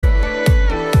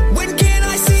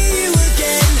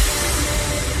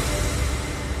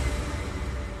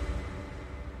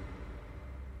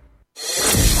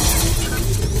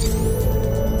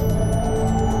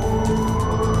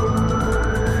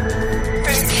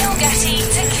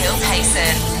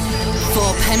Mason.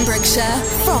 For Pembrokeshire,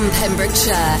 from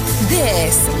Pembrokeshire,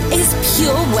 this is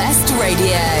Pure West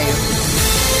Radio.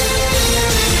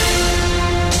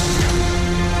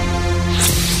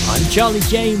 I'm Charlie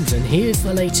James and here's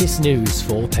the latest news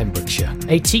for Pembrokeshire.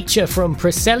 A teacher from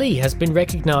Preseli has been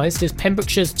recognised as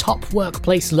Pembrokeshire's top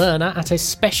workplace learner at a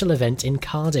special event in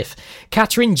Cardiff.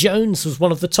 Catherine Jones was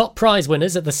one of the top prize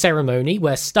winners at the ceremony,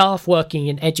 where staff working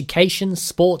in education,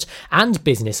 sport and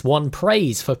business won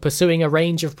praise for pursuing a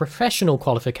range of professional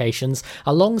qualifications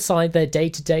alongside their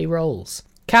day-to-day roles.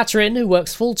 Catherine, who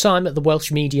works full-time at the Welsh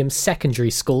Medium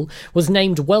Secondary School, was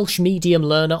named Welsh Medium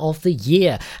Learner of the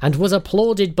Year and was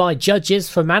applauded by judges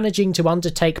for managing to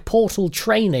undertake portal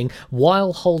training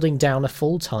while holding down a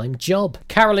full-time job.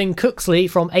 Carolyn Cooksley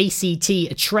from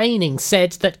ACT Training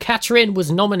said that Catherine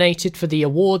was nominated for the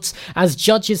awards as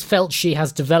judges felt she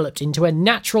has developed into a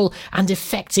natural and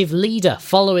effective leader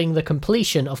following the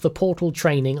completion of the portal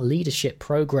training leadership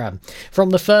programme. From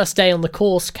the first day on the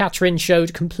course, Catherine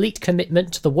showed complete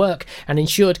commitment to the work and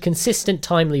ensured consistent,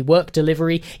 timely work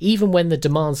delivery even when the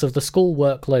demands of the school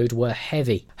workload were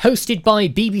heavy. Hosted by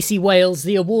BBC Wales,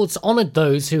 the awards honoured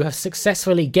those who have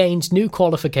successfully gained new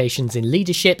qualifications in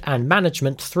leadership and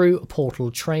management through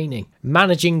portal training.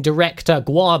 Managing Director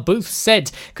Gwar Booth said,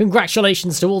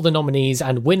 "Congratulations to all the nominees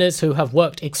and winners who have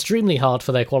worked extremely hard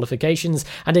for their qualifications,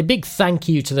 and a big thank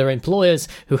you to their employers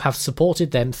who have supported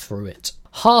them through it."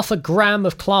 Half a gram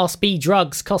of Class B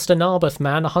drugs cost a Narberth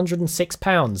man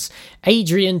 £106.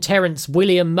 Adrian Terence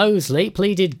William Mosley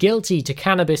pleaded guilty to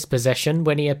cannabis possession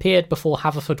when he appeared before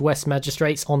Haverfordwest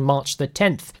magistrates on March the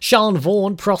 10th. Sean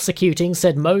Vaughan, prosecuting,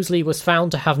 said Mosley was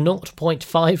found to have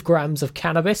 0.5 grams of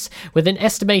cannabis with an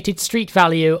estimated street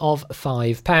value of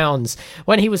 £5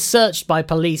 when he was searched by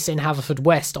police in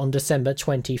Haverfordwest on December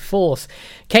 24th.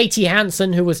 Katie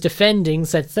Hansen, who was defending,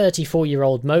 said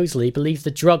 34-year-old Mosley believed the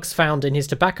drugs found in his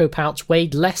tobacco pouch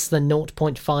weighed less than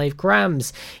 0.5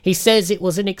 grams. He says it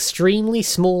was an extremely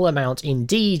small amount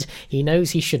indeed. He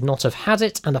knows he should not have had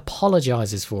it and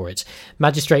apologises for it.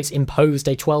 Magistrates imposed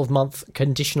a 12-month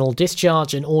conditional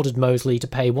discharge and ordered Mosley to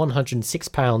pay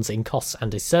 £106 in costs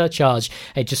and a surcharge.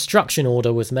 A destruction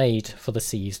order was made for the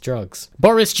seized drugs.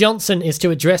 Boris Johnson is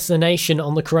to address the nation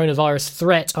on the coronavirus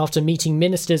threat after meeting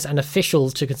ministers and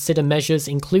officials to consider measures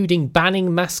including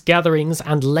banning mass gatherings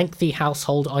and lengthy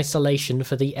household isolation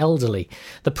for the elderly.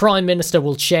 The Prime Minister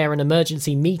will chair an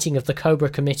emergency meeting of the Cobra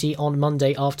Committee on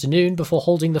Monday afternoon before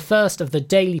holding the first of the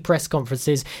daily press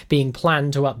conferences being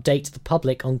planned to update the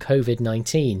public on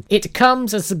COVID-19. It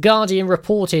comes as The Guardian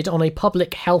reported on a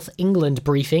Public Health England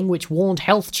briefing which warned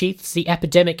health chiefs the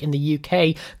epidemic in the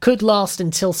UK could last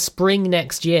until spring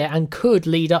next year and could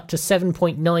lead up to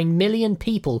 7.9 million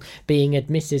people being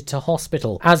admitted to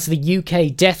hospital. As the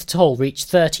UK death toll reached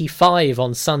 35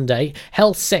 on Sunday,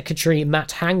 Health Secretary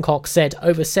Matt Hancock said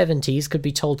over 70s could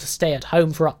be told to stay at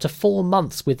home for up to 4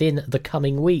 months within the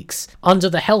coming weeks. Under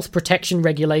the Health Protection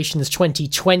Regulations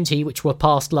 2020, which were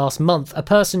passed last month, a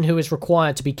person who is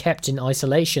required to be kept in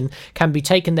isolation can be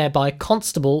taken there by a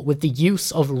constable with the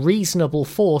use of reasonable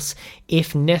force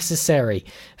if necessary.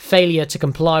 Failure to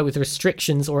comply with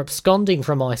restrictions or absconding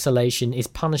from isolation is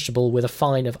punishable with a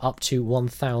fine of up to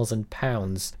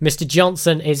 £1,000. Mr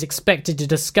Johnson is expected to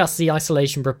discuss the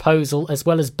isolation proposal as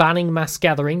well as banning mass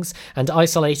gatherings and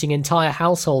isolating entire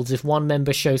households if one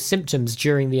member shows symptoms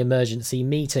during the emergency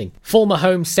meeting. Former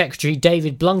Home Secretary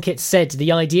David Blunkett said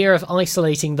the idea of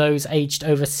isolating those aged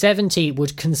over 70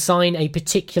 would consign a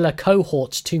particular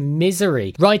cohort to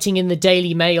misery. Writing in the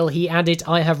Daily Mail, he added,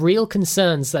 "I have real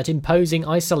concerns that imposing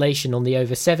isolation on the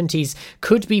over 70s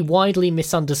could be widely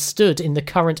misunderstood in the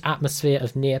current atmosphere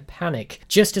of near panic.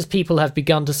 Just as people have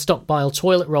begun to stockpile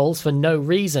toilet rolls for no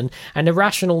reason, an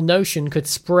irrational notion could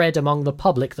spread among the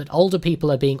public that older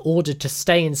people are being ordered to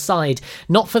stay inside,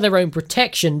 not for their own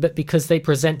protection, but because they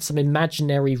present some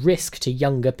imaginary risk to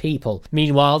younger people."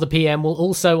 Meanwhile, the PM will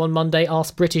also on Monday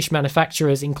ask British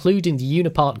manufacturers, including the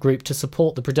Unipart Group, to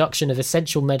support the production of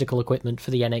essential medical equipment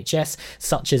for the NHS,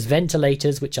 such as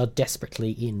ventilators, which are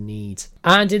desperately in need.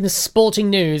 And in the sporting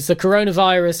news, the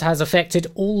coronavirus has affected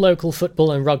all local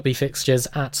football and rugby fixtures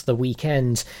at the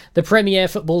weekend. The Premier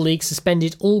Football League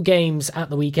suspended all games at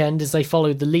the weekend as they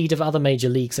followed the lead of other major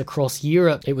leagues across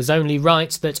Europe. It was only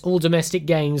right that all domestic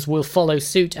games will follow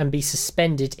suit and be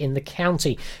suspended in the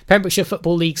county. Pembrokeshire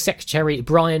Football League Secretary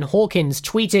Brian Hawkins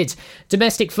tweeted,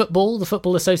 "Domestic football, the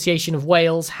Football Association of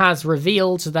Wales, has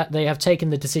revealed that they have taken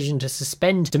the decision to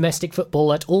suspend domestic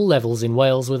football at all levels in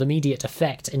Wales with immediate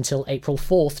effect until April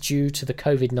 4th due to the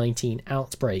COVID-19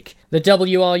 outbreak." The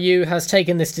WRU has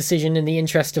taken this decision in the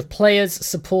interest of players,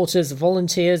 supporters,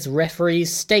 volunteers,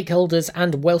 referees, stakeholders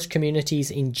and Welsh communities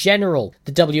in General.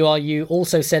 The WRU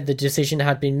also said the decision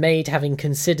had been made having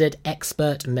considered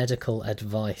expert medical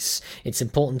advice. It's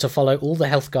important to follow all the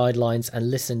health guidelines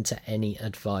and listen to any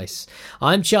advice.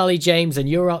 I'm Charlie James and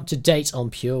you're up to date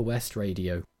on Pure West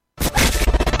Radio.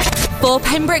 For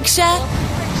Pembrokeshire,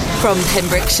 from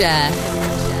Pembrokeshire,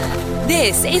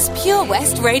 this is Pure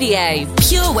West Radio.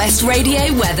 Pure West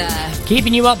Radio weather.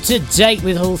 Keeping you up to date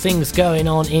with all things going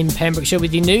on in Pembrokeshire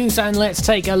with your news, and let's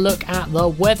take a look at the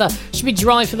weather. Should be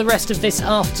dry for the rest of this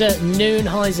afternoon.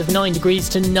 Highs of 9 degrees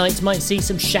tonight. Might see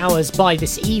some showers by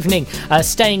this evening,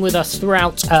 staying with us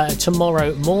throughout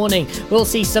tomorrow morning. We'll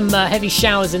see some heavy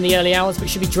showers in the early hours, but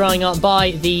should be drying up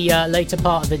by the later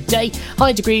part of the day.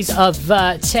 High degrees of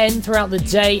 10 throughout the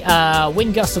day.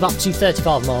 Wind gusts of up to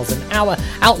 35 miles an hour.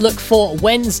 Outlook for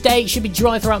Wednesday should be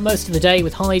dry throughout most of the day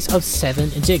with highs of 7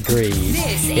 degrees.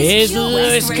 Here's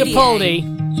Lewis Capaldi.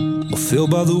 I feel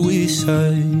by the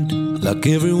wayside like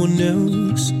everyone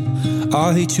else.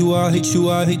 I hate you, I hate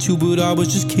you, I hate you, but I was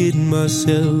just kidding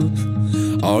myself.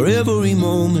 Our every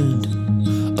moment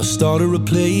I started a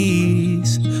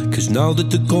place, 'cause now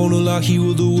that they're gone, all I hear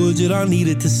were the words that I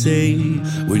needed to say.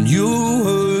 When you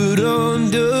hurt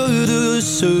under the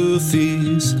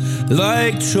surface,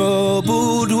 like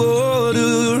troubled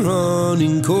water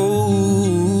running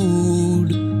cold.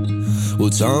 Well,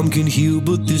 time can heal,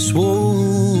 but this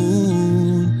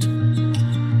won't.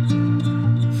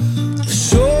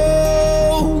 So,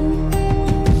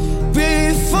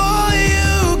 before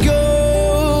you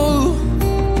go,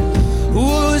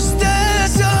 was there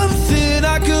something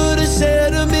I could have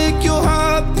said to make your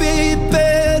heart beat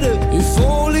better? If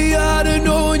only I'd have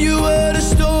known you were the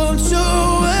storm to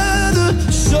weather.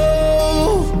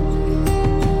 So,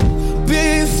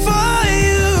 before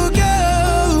you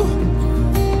go,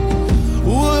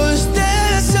 was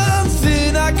there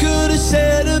something I could have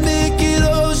said to make it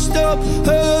all stop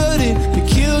hurting? It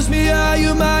kills me how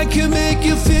your mind can make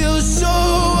you feel so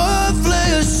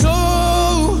worthless. So,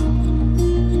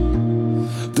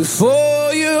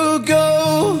 before you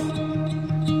go,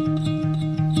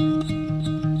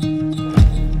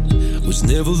 was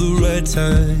never the right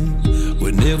time,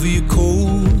 whenever you're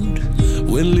cold.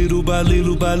 Went little by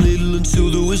little by little until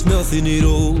there was nothing at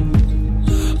all.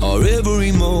 Our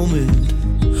every moment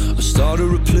I started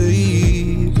to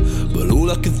replay, but all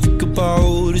I can think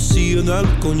about is seeing that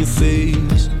look on your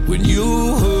face. When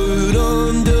you hurt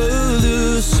under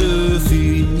the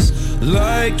surface,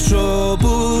 like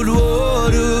troubled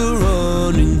water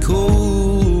running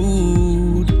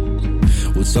cold.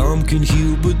 Well, time can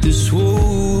heal, but this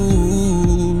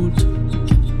won't.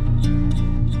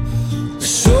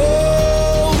 So,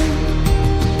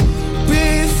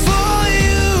 before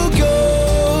you go,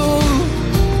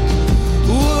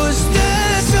 was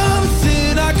there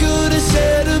something I could have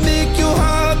said to make your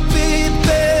heart beat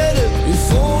better?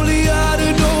 If only I'd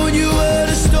have known you were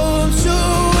the storm to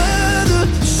weather.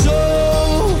 So,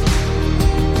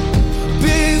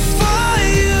 before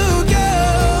you go,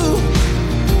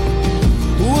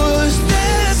 was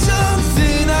there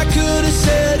something I could have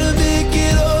said to make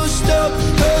it all stop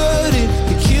hurting?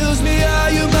 It kills me how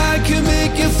your mind can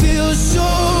make you feel so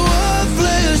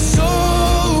worthless. So,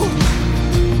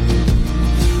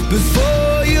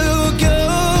 before you go,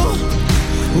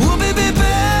 we'll be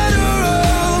better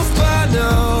off by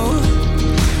now.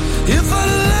 If I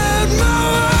let my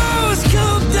walls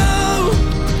come down,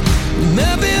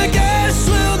 maybe I guess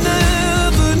we'll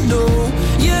never know.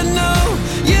 You know,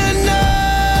 you know.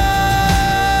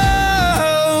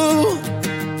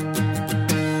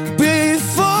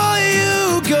 Before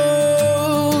you go,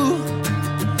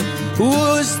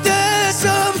 was there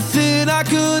something I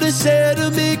could have said to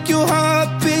make your heart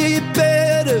beat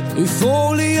better? If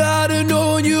only I'd have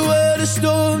known you were the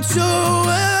storm to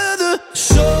weather.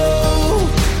 So,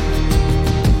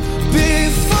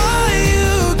 before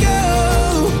you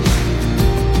go,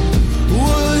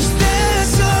 was there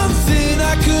something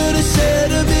I could have said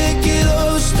to make it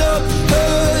all stop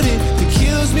hurting? It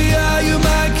kills me how your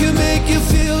mind can make you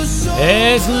feel so.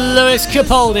 Here's Lewis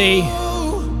Capaldi.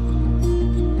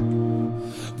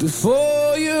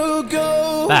 Before you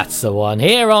go. That's the one.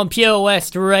 Here on Pure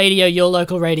West Radio, your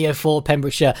local radio for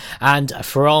Pembrokeshire and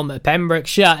from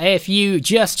Pembrokeshire. If you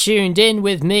just tuned in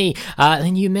with me,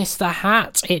 then you missed the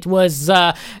hat. It's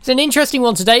an interesting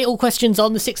one today. All questions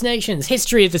on the Six Nations,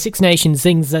 history of the Six Nations,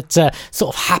 things that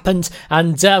sort of happened.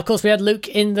 And of course, we had Luke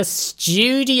in the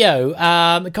studio.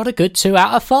 Got a good 2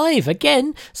 out of 5.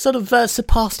 Again, sort of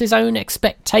surpassed his own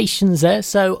expectations there.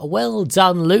 So well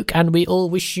done, Luke. And we all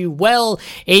wish you well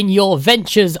in your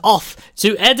ventures off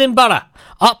to Edinburgh.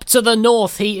 Up to the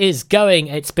north he is going.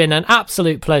 It's been an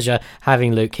absolute pleasure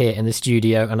having Luke here in the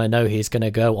studio, and I know he's going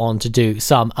to go on to do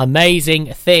some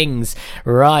amazing things.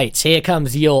 Right, here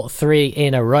comes your 3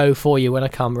 in a row for you when I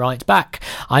come right back.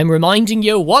 I'm reminding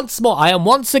you once more, I am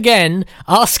once again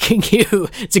asking you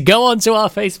to go onto our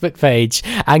Facebook page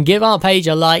and give our page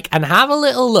a like and have a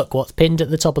little look what's pinned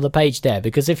at the top of the page there,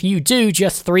 because if you do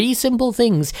just 3 simple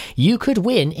things, you could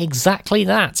win exactly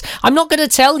that. I'm not going to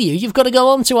tell you. You've got to go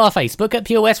onto our Facebook at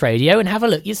Pure West Radio and have a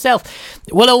look yourself.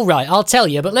 Well, all right, I'll tell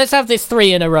you, but let's have this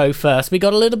 3 in a row first. We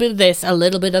got a little bit of this, a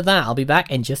little bit of that. I'll be back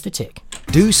in just a tick.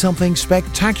 Do something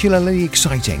spectacularly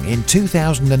exciting in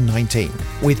 2019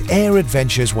 with Air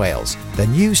Adventures Wales, the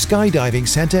new skydiving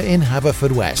centre in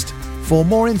Haverfordwest. For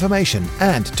more information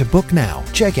and to book now,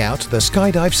 check out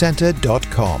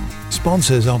theskydivecentre.com.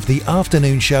 Sponsors of the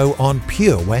afternoon show on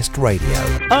Pure West Radio.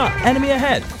 Enemy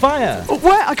ahead! Fire! Oh,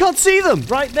 where? I can't see them!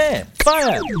 Right there!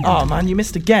 Fire! Oh man, you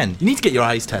missed again. You need to get your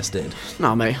eyes tested.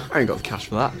 Nah, mate, I ain't got the cash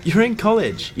for that. You're in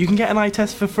college. You can get an eye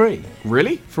test for free.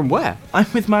 Really? From where? I'm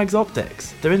with Mags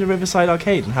Optics. They're in the Riverside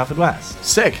Arcade in Haverfordwest.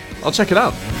 Sick. I'll check it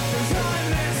out.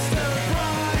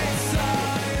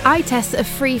 Eye tests are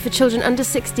free for children under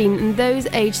 16 and those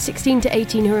aged 16 to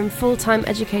 18 who are in full-time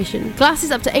education. Glasses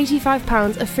up to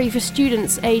 £85 are free for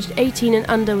students aged 18 and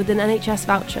under with an NHS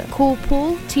voucher. Call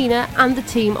Paul, Tina and the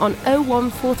team on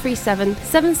 01437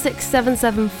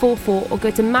 767744 or go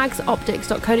to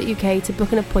magsoptics.co.uk to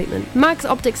book an appointment. Mags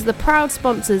Optics are the proud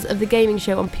sponsors of the gaming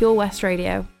show on Pure West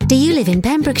Radio. Do you live in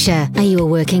Pembrokeshire? Are you a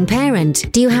working parent?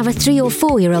 Do you have a 3 or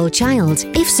 4-year-old child?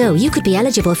 If so, you could be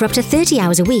eligible for up to 30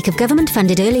 hours a week of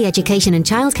government-funded early education and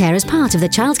childcare as part of the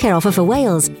Childcare Offer for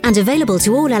Wales, and available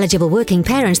to all eligible working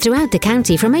parents throughout the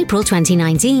county from April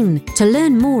 2019. To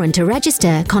learn more and to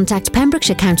register, contact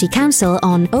Pembrokeshire County Council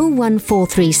on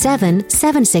 01437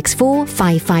 764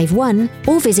 551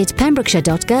 or visit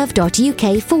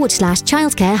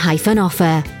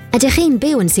pembrokeshire.gov.uk/childcare-offer. Ydych chi'n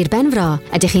byw yn Sir Benfro?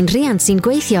 Ydych chi'n rhiant sy'n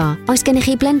gweithio? Oes gennych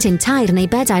chi blentyn tair neu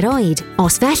 4 oed?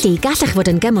 Os felly, gallech fod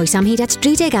yn gymwys am hyd at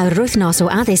 30 awr yr wythnos o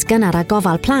addysg gynnar a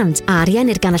gofal plant a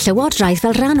ariennir gan y Llywodraeth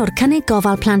fel rhan o'r cynnig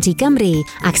gofal plant i Gymru,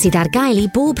 ac sydd ar gael i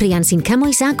bob rhiant sy'n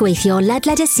cymwys a gweithio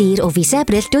ledled y sir o fis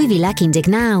Ebrill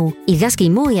 2019. I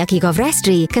ddysgu mwy ac i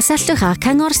gofrestru, cysylltwch â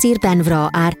Cyngor Sir Benfro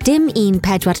ar dim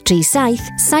 1437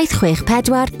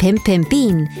 764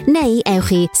 551 neu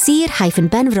ewch i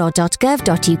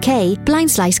sir-benfro.gov.uk/cynnig-gofal-plant.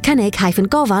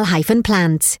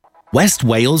 West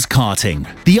Wales Karting,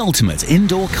 the ultimate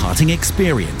indoor karting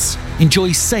experience.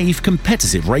 Enjoy safe,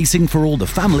 competitive racing for all the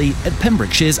family at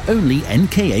Pembrokeshire's only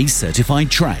NKA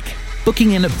certified track.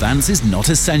 Booking in advance is not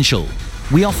essential.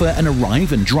 We offer an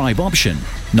arrive and drive option.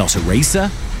 Not a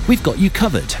racer? We've got you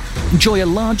covered. Enjoy a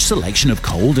large selection of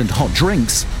cold and hot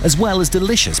drinks, as well as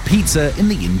delicious pizza in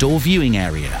the indoor viewing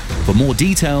area. For more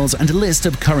details and a list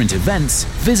of current events,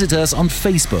 visit us on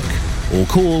Facebook or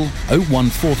call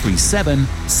 01437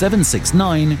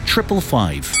 769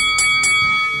 555.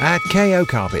 At KO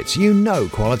Carpets, you know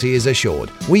quality is assured.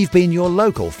 We've been your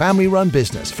local family-run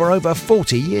business for over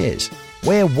 40 years.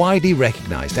 We're widely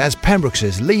recognised as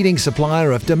Pembrokeshire's leading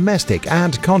supplier of domestic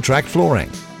and contract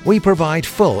flooring. We provide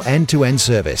full end-to-end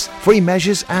service, free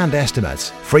measures and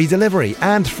estimates, free delivery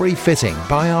and free fitting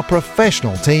by our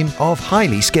professional team of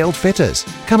highly skilled fitters.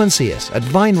 Come and see us at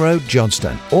Vine Road,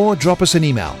 Johnston, or drop us an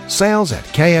email,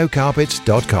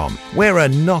 sales@kocarpets.com. We're a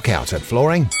knockout at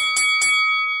flooring.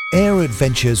 Air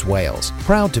Adventures Wales,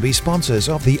 proud to be sponsors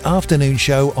of the afternoon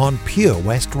show on Pure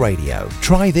West Radio.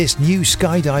 Try this new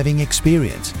skydiving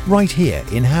experience right here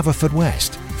in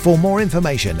Haverfordwest. For more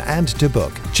information and to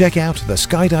book, check out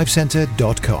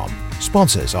theskydivecentre.com.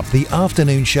 Sponsors of the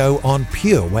afternoon show on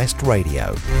Pure West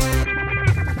Radio.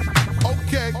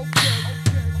 Okay.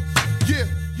 Yeah.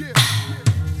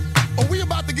 Are we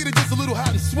about to get it just a little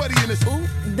hot and sweaty in this? Ooh,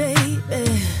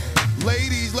 baby.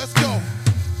 Ladies, let's go.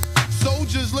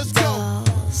 Soldiers, let's go.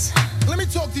 Let me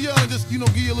talk to y'all and just,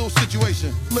 give you a little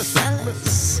situation. Listen.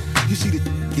 You see the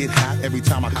get hot every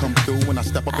time I come through. When I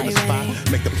step up in the spot,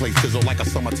 make the place sizzle like a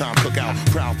summertime cookout.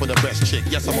 Proud for the best chick,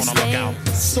 yes, I'm on a lookout.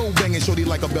 So banging, shorty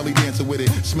like a belly dancer with it.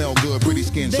 Smell good, pretty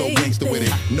skin, so gangster with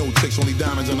it. No tricks, only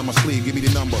diamonds under my sleeve. Give me the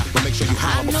number, but make sure you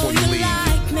holler before you leave.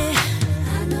 Like me. I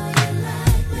know you like me.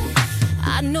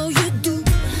 I know you do.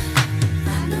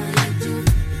 I know you do.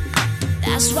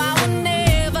 That's why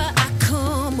whenever I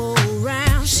come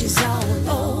around, she's all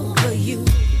over you.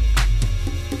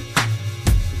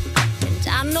 And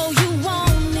I know you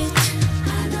want it.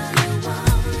 I know you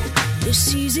want it.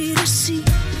 It's easy to see.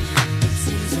 It's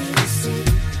easy to see.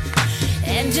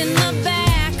 And in the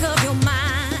back of your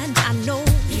mind, I know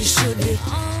you should be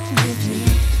on with me.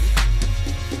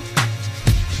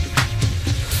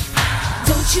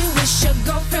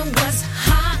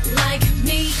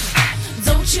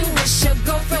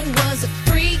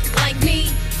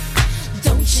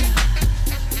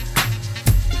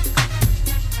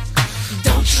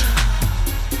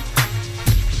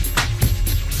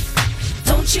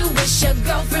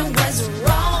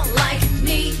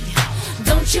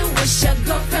 wish your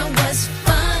girlfriend was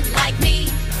fun like me?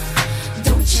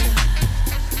 Don't you?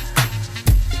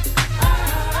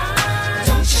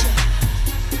 Don't you?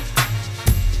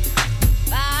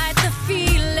 Fight the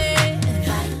feeling.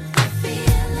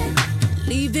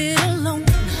 Leave it alone.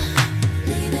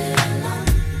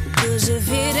 'Cause if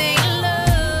it ain't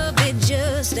love, it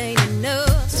just ain't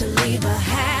enough to leave a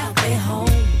happy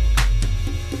home.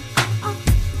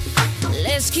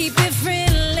 Let's keep it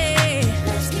friendly.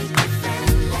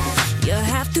 You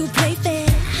have to play fair.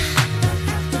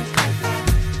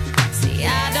 See,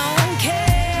 I don't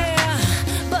care,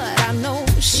 but I know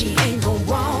she ain't gon'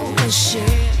 want to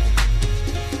share.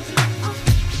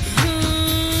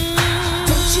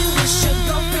 Don't you wish your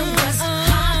girlfriend was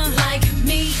hot like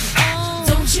me?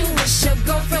 Don't you wish your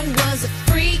girlfriend was a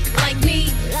freak like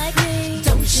me?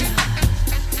 Don't you?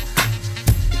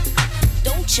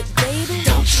 Don't you, baby?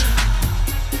 Don't you?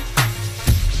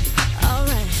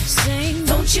 Alright, sing.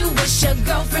 Don't you wish your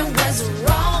girlfriend was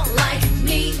raw like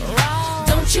me?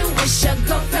 Don't you wish your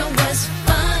girlfriend was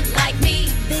fun like me?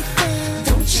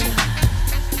 Don't you?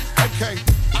 Okay,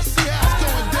 I see how it's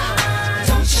going down.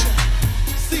 Don't you?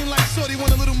 Seem like Shorty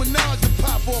want a little menage to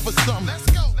pop off or something. Let's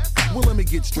go. Well, let me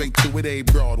get straight to it. A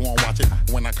broad won't watch it.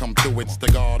 When I come through, it's the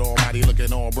God Almighty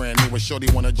looking all brand new. Shorty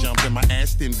wanna jump in my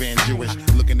Aston Van Jewish.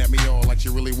 Looking at me all like she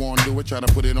really wanna do it. Try to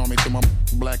put it on me till my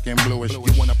black and bluish.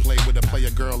 You wanna play with a player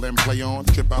girl and play on?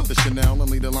 Trip out the Chanel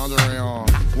and leave the lingerie on.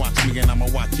 Watch me and I'ma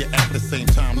watch you at the same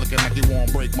time. Looking like you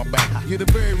won't break my back. You're the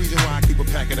very reason why I keep a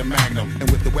pack of the Magnum. And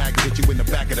with the wagon, hit you in the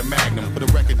back of the Magnum. For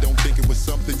the record, don't think it was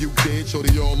something you did.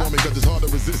 Shorty all on me cause it's hard to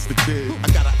resist the kid. I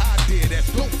got an idea that's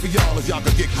dope for y'all if y'all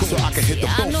could get cool. So I can hit the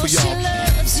boat for y'all. She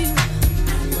loves you.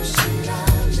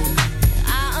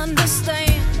 I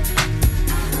understand.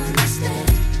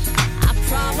 I'd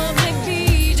probably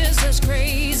be just as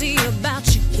crazy about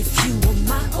you if you were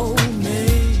my old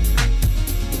man.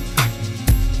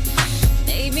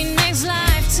 Maybe next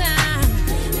lifetime.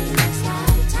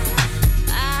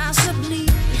 Possibly.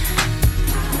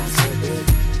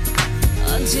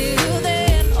 Until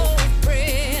then, old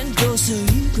friend, you're so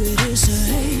you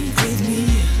criticize with me.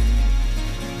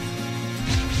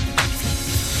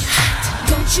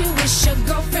 Don't you wish your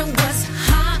girlfriend was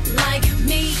hot like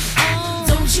me?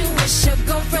 Don't you wish your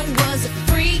girlfriend was a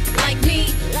freak like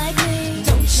me?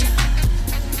 Don't you?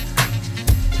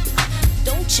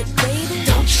 Don't you, baby?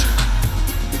 Don't you?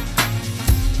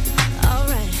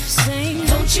 Alright, sing.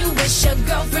 Don't you wish your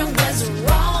girlfriend was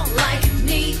raw like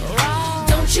me?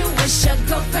 Don't you wish your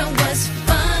girlfriend was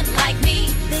fun like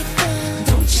me?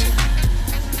 Don't you?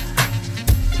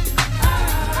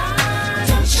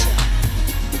 Don't you?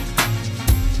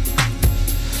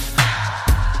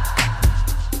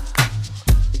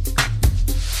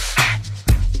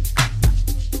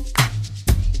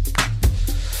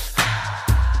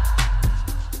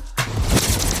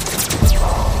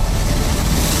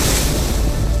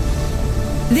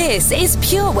 This is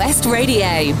Pure West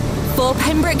Radio for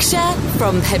Pembrokeshire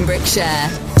from Pembrokeshire.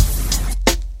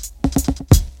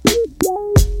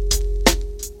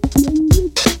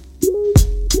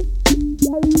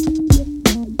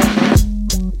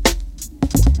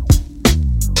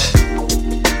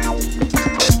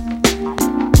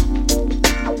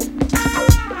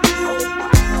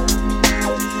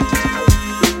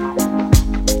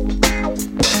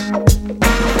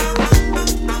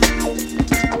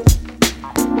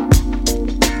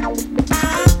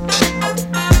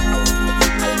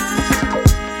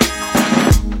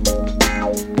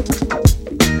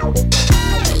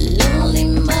 Hello,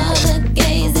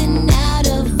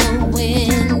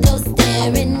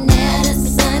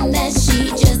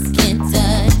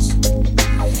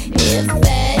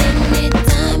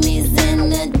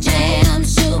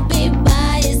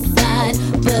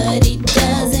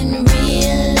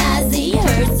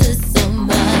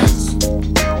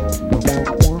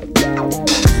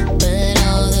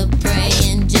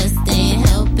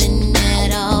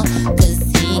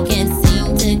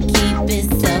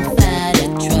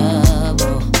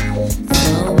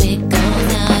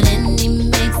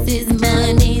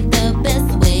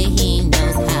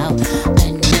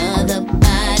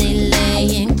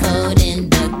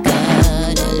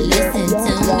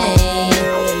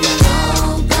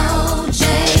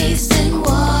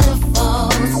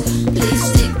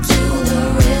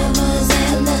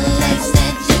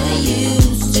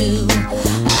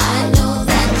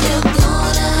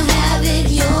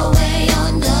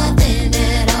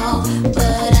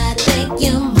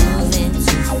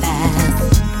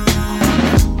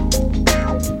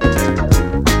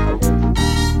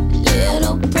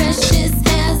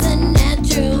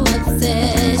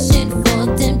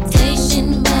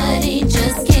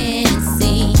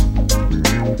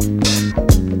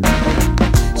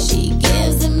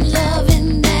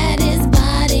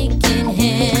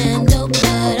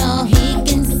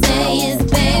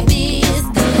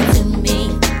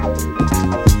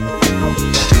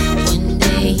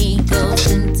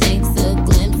 close and takes a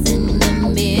glimpse in the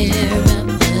mirror,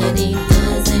 but he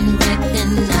doesn't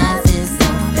recognize his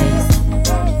own face.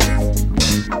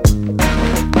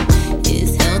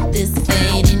 His health is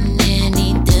fading and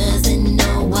he doesn't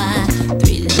know why.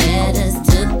 3 letters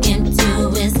took him to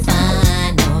his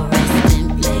final resting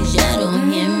place. You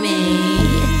don't hear me.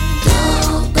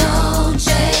 Don't go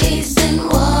chasing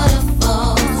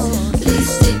waterfalls. Please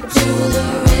stick to the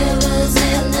rivers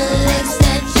and the lakes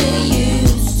that you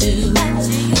used to.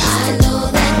 I know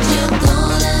that you're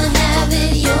gonna have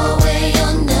it your way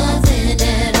or nothing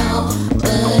at all,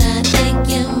 but I think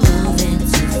you're moving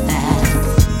too fast.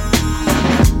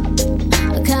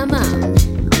 Come on.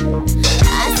 I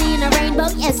seen a rainbow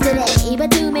yesterday,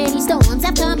 but too many storms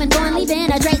have come and gone,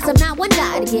 leaving a trace of not one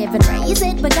God-given ray. Is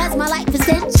it because my life is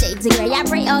 10 shades of gray? I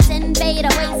pray all 10 fade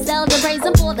away, seldom praise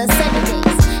him for the 7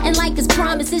 days. And like his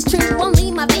promise is true,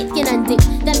 only my faith can undo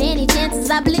the many chances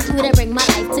I blew to bring my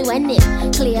life to an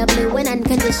end. Clear blue and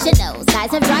unconditional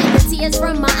skies have dried the tears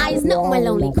from my eyes. No one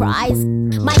lonely cries.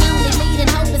 My only leading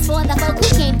hope is for the folk who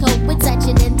can't cope with such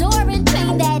an enduring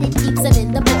pain that it keeps them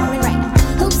in the pouring rain.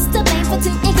 Who's to blame for two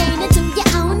and gain into your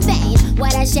own vein?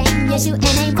 What a shame you shoot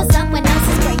and aim for someone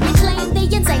else's brain. You claim the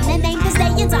insane and aim to stay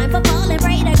in time for falling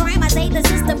prey to crime. I say the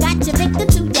system got you victim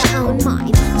to your own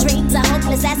mind. Dreams are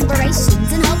hopeless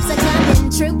aspirations and hopes are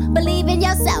coming true. Believe in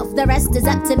yourself, the rest is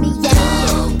up to me and you.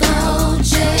 Don't go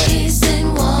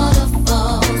chasing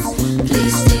waterfalls.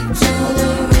 Please stick to the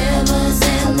rivers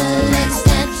and the lakes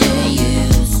that you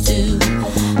used to.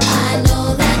 I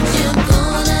know that you're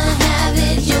gonna have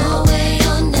it your way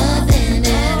or nothing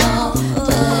at all,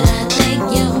 but I think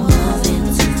you're moving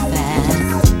too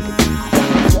fast.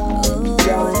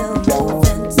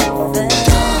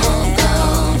 Don't go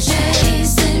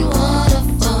chasing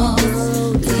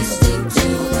waterfalls. Please stick to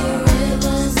the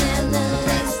rivers and the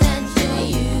lakes that you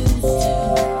used to.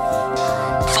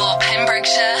 For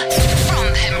Pembrokeshire, from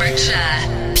Pembrokeshire,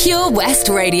 Pure West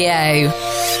Radio.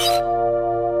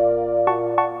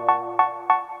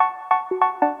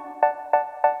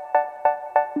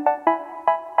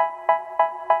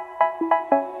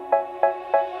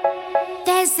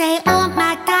 They say, oh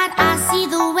my God, I see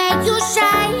the way you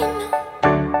shine.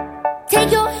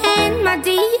 Take your hand, my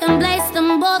dear, and place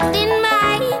them both in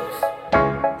mine.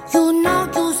 You know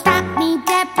you stopped me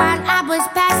dead while I was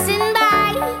passing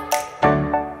by.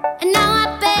 And now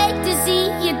I beg to see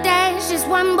you dance just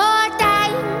one more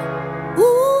time.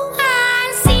 Ooh,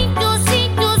 I see you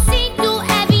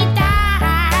every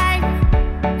time.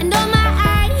 And oh my,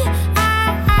 I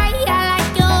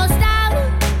like your style.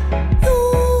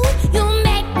 You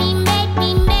make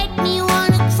me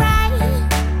wanna cry.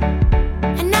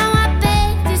 And now I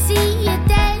beg to see you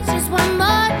dance just one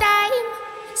more time.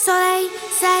 So they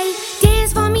say,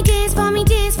 dance for me, dance for me,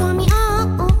 dance for me,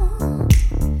 oh.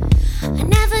 I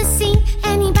never seen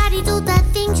anybody do the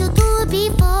things you do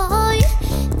before.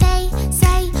 They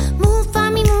say, move for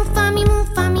me, move for me, move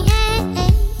for me, eh.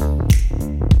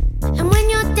 And when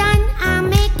you're done, I'll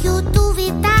make you do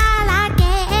it all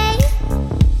again.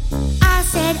 I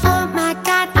said, oh my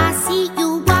God, I see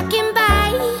you walking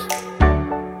by.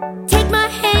 Take my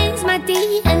hands, my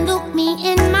dear, and look me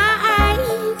in my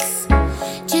eyes.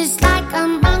 Just like a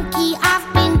monkey,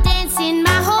 I've been dancing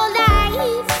my whole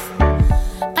life.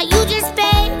 But you just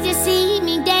beg to see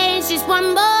me dance just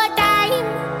one more time.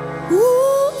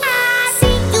 Ooh, I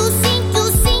see you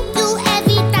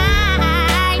every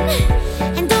time.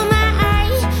 And oh my,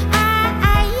 I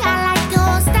like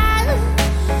your style.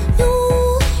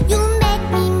 You make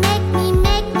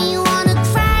me wanna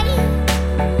cry.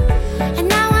 And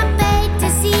now I beg to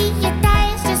see you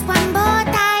dance just one more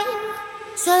time.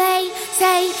 So they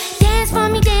say, dance for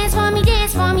me, dance for me,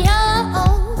 dance for me,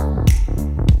 oh.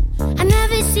 I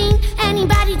never seen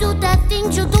anybody do the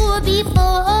things you do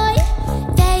before.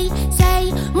 They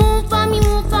say, move for me,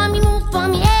 move for me, move for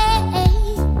me,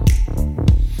 eh.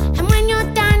 And when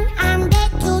you're done, I'll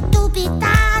make you do it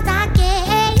all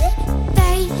again.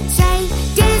 They say,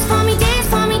 dance for me, dance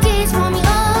for me, dance for me, oh.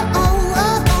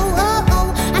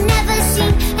 I never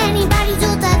seen anybody do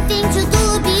the things you do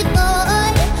before.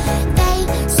 They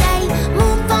say,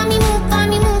 move for me, move for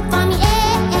me, move for me, eh.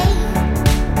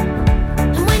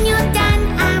 And when you're done,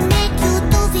 I'll make you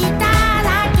do it all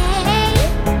again.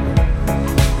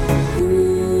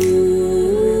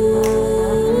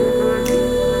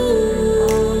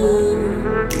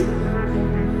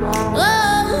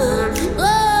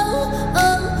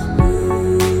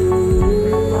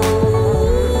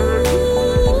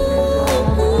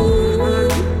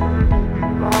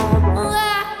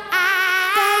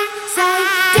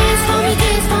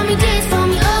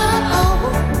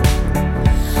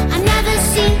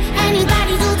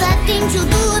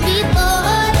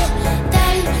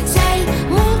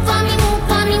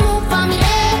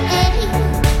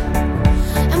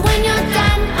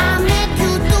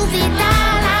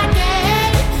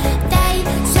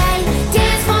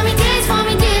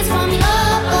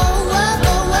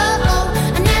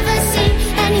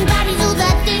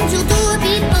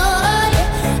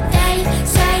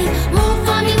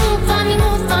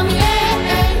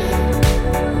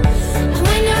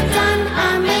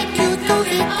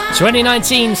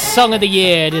 2019 Song of the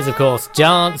Year, it is of course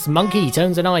Dance Monkey.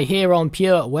 Tones and I here on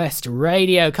Pure West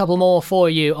Radio. A couple more for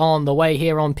you on the way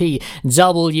here on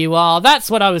PWR.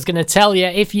 That's what I was going to tell you.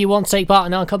 If you want to take part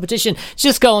in our competition,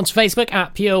 just go onto Facebook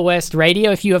at Pure West Radio.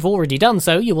 If you have already done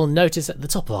so, you will notice at the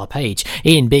top of our page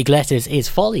in big letters is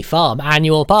Folly Farm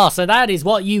Annual Pass. So that is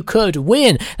what you could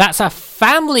win. That's a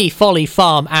family Folly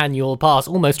Farm Annual Pass.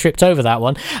 Almost tripped over that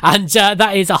one. And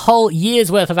that is a whole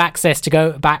year's worth of access to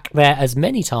go back there as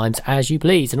many times as you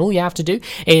please, and all you have to do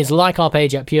is like our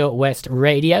page at Pure West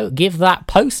Radio, give that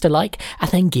post a like,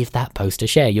 and then give that post a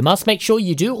share. You must make sure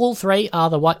you do all three,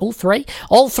 otherwise all three,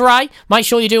 make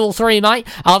sure you do all three, mate,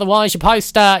 otherwise your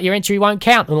post your entry won't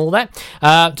count and all that.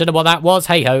 Don't know what that was.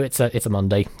 Hey ho, it's a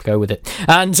Monday, go with it.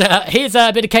 And here's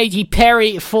a bit of Katy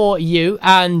Perry for you,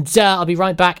 and I'll be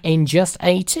right back in just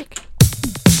a tick.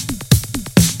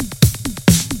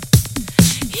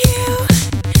 You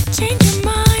change your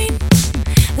mind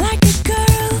like a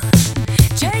girl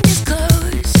changes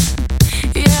clothes.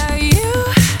 Yeah, you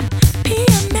pee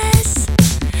a mess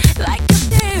like a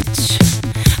bitch.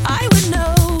 I would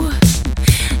know.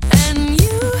 And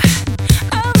you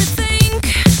overthink,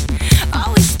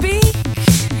 always speak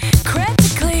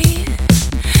critically.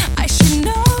 I should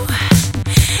know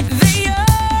that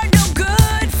you're no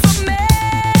good for me.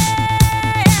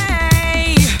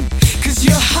 'Cause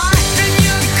you're hot and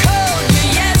you're cold,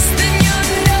 you're yes then you're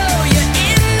no, you're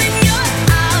in and you're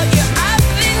out, you're up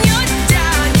and you're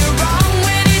down, you're wrong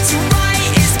when it's right,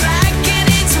 it's black and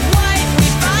it's white, we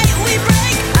fight, we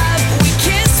break up, we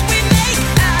kiss, we make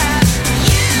up.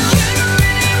 You don't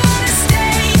really wanna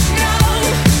stay, no,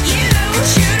 you don't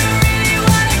really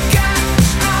wanna go.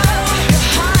 You're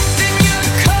hot then you're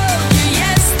cold, you're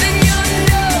yes then you're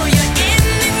no, you're in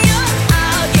and you're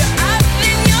out, you're up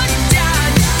and you're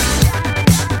down.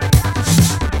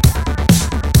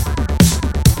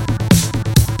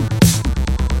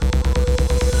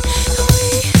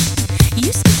 We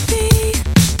used to be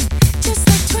just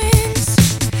like twins,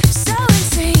 so in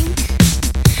sync,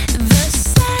 the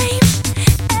same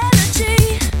energy.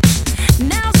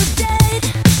 Now's a dead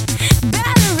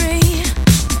battery.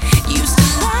 Used to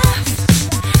laugh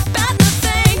about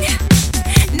nothing,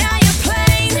 now you're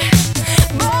plain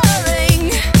boring.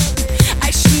 I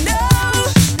should know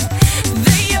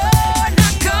that you're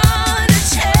not gonna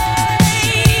change.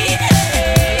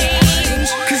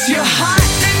 'Cause you're hot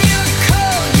then you're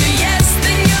cold, you're yes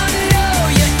then you're no,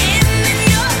 you're in and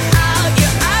you're out,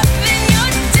 you're up and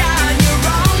you're down, you're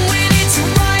wrong when it's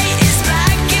right, it's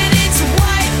black and it's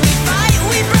white, we fight,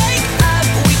 we break up,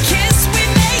 we kiss, we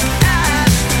make up.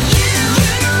 You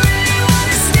don't really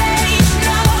wanna stay,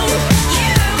 no, you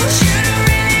don't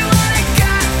really wanna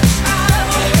go.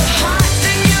 You're hot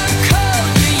then you're cold,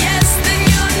 you're yes then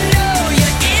you're no,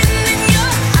 you're in and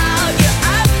you're out, you're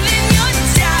up and you're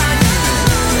down.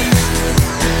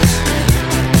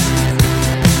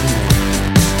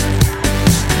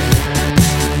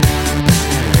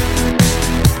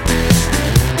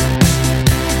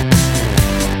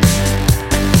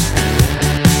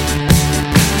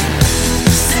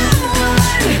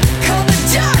 Someone call the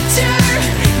doctor.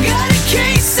 Got a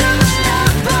case of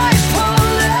love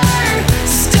bipolar.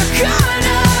 Stuck on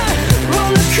a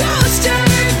roller coaster.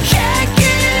 Can't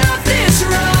get off this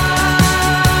ride.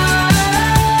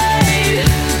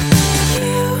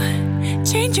 You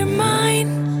change your mind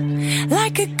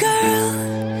like a girl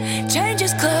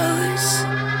changes clothes.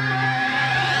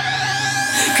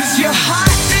 'Cause you're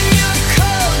hot then you're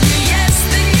cold, you're yes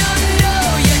then you're no,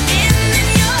 you're in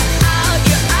and you're out,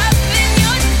 you're up and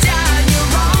you're down, you're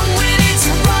wrong when it's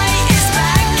right, it's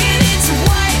black and it's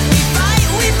white, we fight,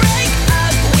 we break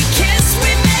up, we kiss,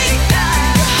 we make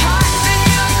up. You're hot then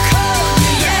you're cold,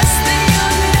 you're yes then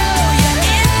you're no, you're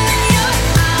in and you're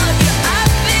out, you're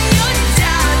up and you're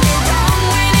down, you're wrong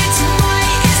when it's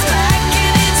right, it's black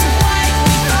and it's white,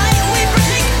 we fight, we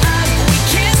break up, we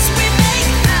kiss, we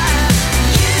make up.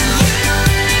 You don't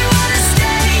really wanna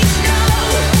stay, no,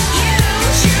 you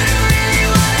don't really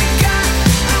wanna go.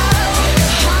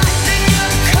 You're hot then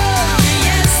you're cold, you're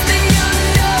yes then you're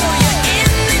no, you're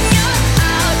in and you're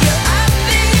out, you're up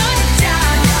and you're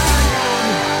down.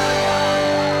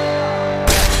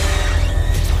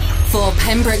 For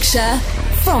Pembrokeshire,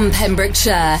 from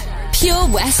Pembrokeshire, Pure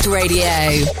West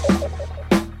Radio.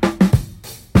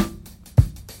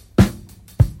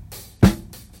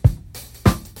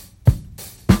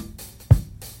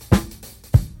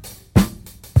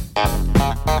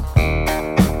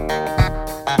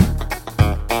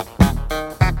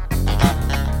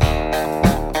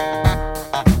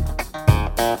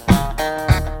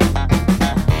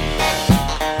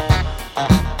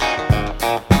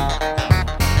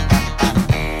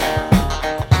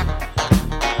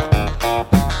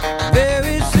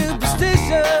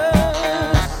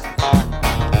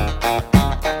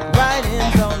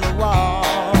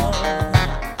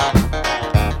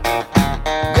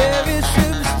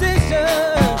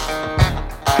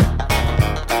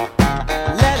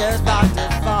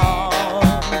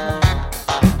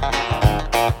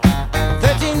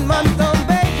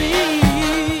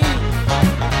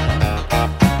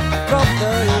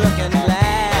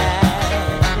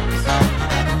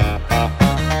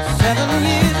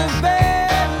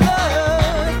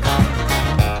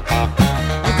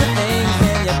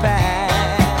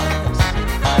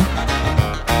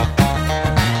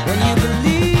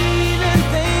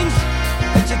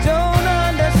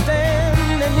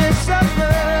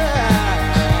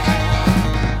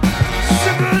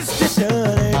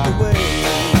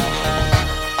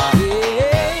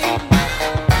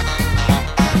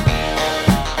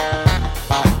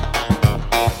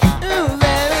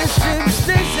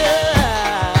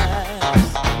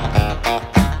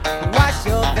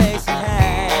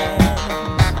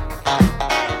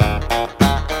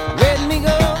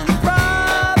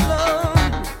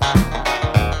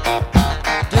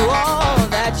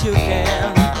 that you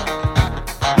can.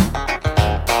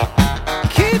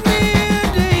 Keep me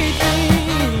in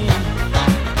daydream.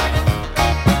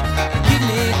 Keep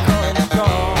me going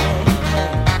strong.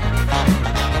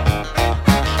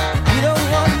 You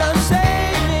don't want to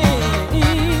save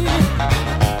me.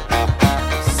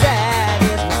 Sad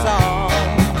is the song.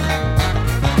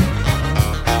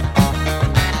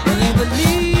 When you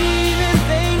believe in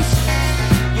things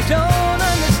you don't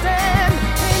understand,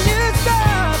 and you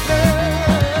suffer.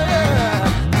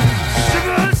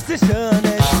 Superstition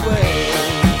is the way.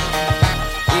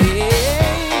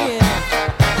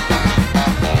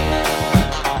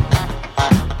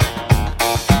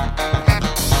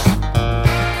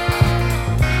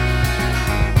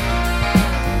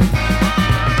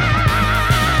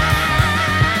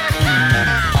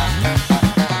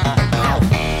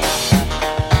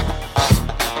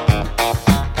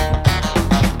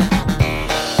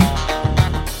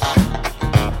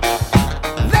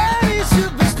 Very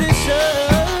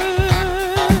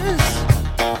superstitious,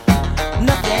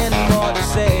 nothing more to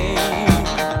say.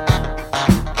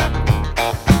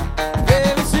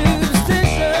 Very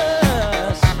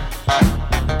superstitious,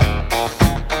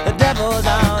 the devil's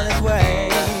on his way.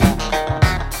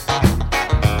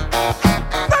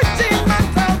 13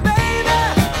 months old baby,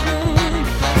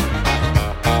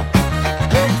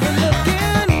 broke the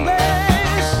looking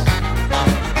glass.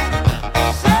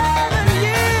 7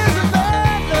 years of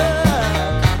bad luck.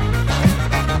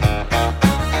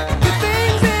 Good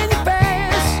things in your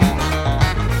past.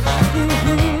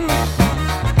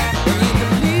 When you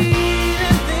believe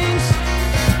in things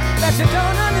that you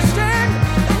don't understand,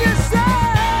 and you suffer.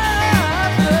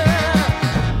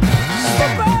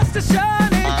 Superstition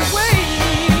ain't the way.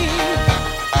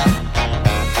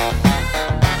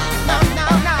 No, no,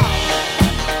 no.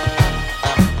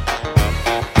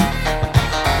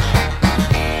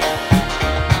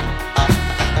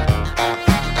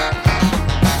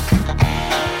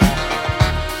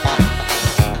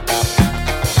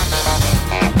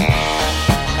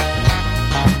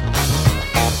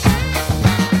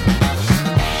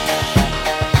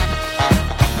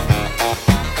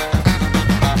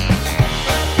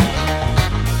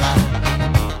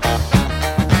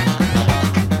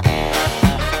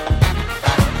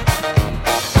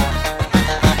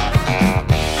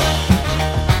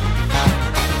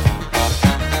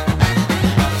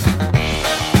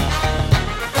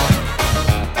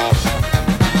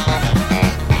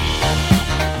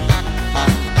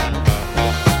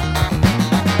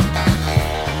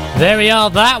 There we are.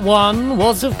 That one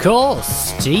was, of course,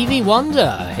 Stevie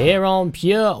Wonder here on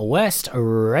Pure West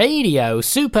Radio.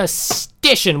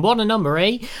 Superstition. What a number,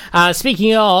 eh?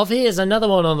 Speaking of, here's another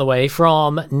one on the way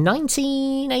from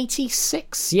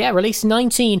 1986. Yeah, released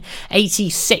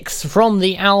 1986 from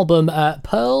the album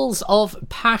Pearls of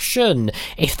Passion.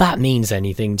 If that means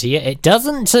anything to you, it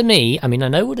doesn't to me. I mean, I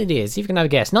know what it is. You can have a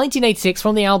guess. 1986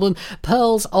 from the album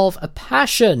Pearls of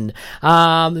Passion.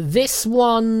 This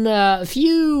one, a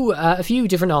few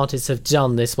different artists have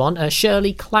done this one.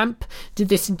 Shirley Clamp did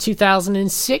this in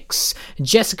 2006.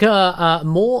 Jessica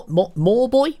Mauboy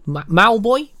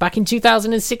back in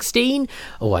 2016.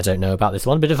 Oh, I don't know about this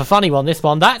one. Bit of a funny one, this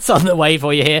one. That's on the way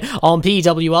for you here on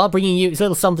PWR, bringing you a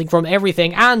little something from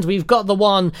everything. And we've got the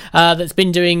one that's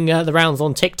been doing the rounds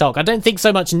on TikTok. I don't think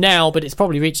so much now, but it's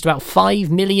probably reached about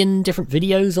 5 million different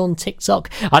videos on TikTok.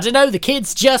 I don't know, the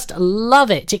kids just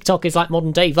love it. TikTok is like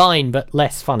modern day Vine, but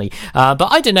less funny. But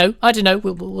I don't know.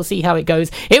 We'll see how it goes.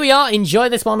 Here we are. Enjoy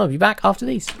this one. I'll be back after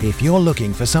these. If you're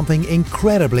looking for something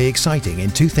incredibly exciting in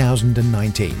 2019,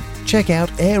 check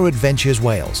out Air Adventures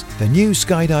Wales, the new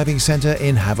skydiving centre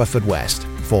in Haverfordwest.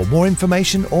 For more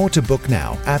information or to book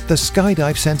now at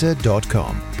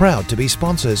theskydivecentre.com. Proud to be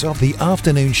sponsors of the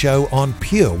afternoon show on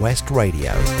Pure West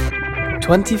Radio.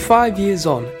 25 years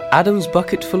on, Adam's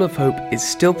Bucket Full of Hope is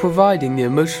still providing the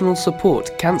emotional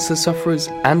support cancer sufferers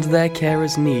and their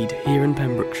carers need here in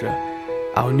Pembrokeshire.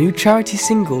 Our new charity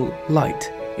single,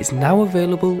 Light, is now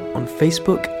available on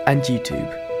Facebook and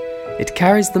YouTube. It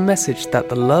carries the message that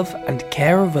the love and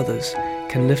care of others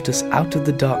can lift us out of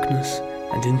the darkness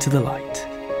and into the light.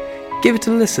 Give it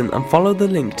a listen and follow the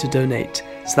link to donate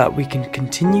so that we can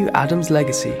continue Adam's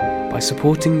legacy by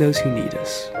supporting those who need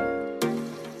us.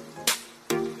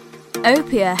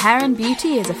 Opia Hair and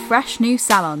Beauty is a fresh new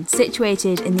salon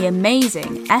situated in the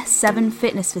amazing S7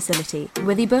 fitness facility,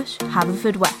 Withybush,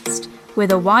 Haverfordwest.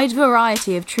 With a wide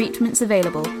variety of treatments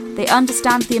available, they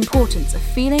understand the importance of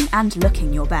feeling and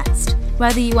looking your best.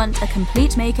 Whether you want a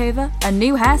complete makeover, a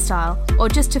new hairstyle, or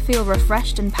just to feel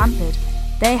refreshed and pampered,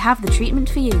 they have the treatment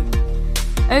for you.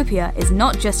 Opia is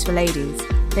not just for ladies.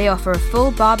 They offer a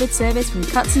full barbered service from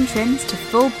cuts and trims to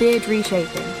full beard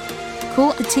reshaping.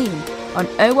 call the team on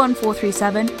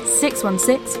 01437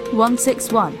 616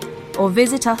 161 or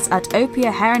visit us at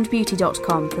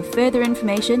opiahairandbeauty.com for further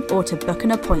information or to book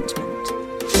an appointment.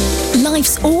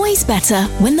 Life's always better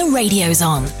when the radio's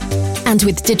on. And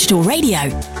with digital radio,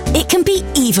 it can be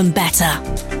even better.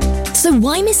 So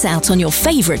why miss out on your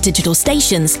favourite digital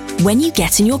stations when you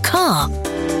get in your car?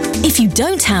 If you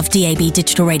don't have DAB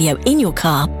digital radio in your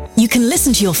car, you can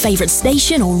listen to your favourite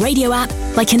station or radio app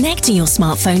by connecting your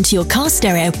smartphone to your car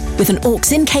stereo with an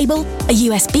aux-in cable, a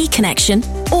USB connection,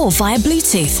 or via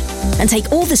Bluetooth, and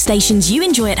take all the stations you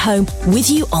enjoy at home with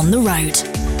you on the road.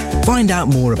 Find out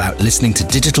more about listening to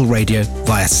digital radio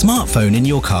via smartphone in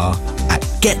your car at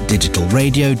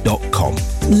getdigitalradio.com.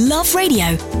 Love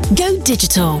radio. Go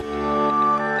digital.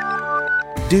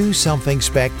 Do something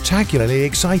spectacularly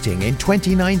exciting in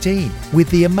 2019 with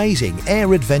the amazing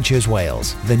Air Adventures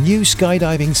Wales, the new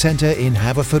skydiving centre in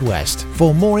Haverfordwest.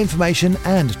 For more information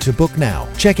and to book now,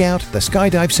 check out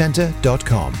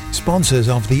theskydivecentre.com. Sponsors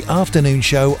of the afternoon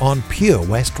show on Pure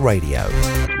West Radio.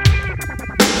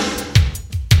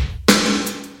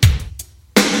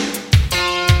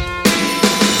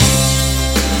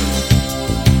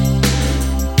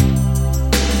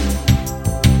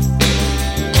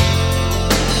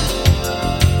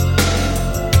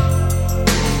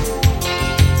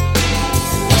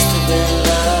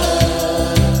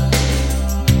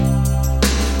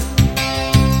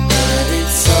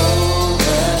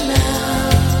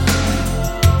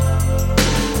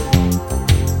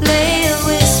 Lay a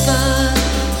whistle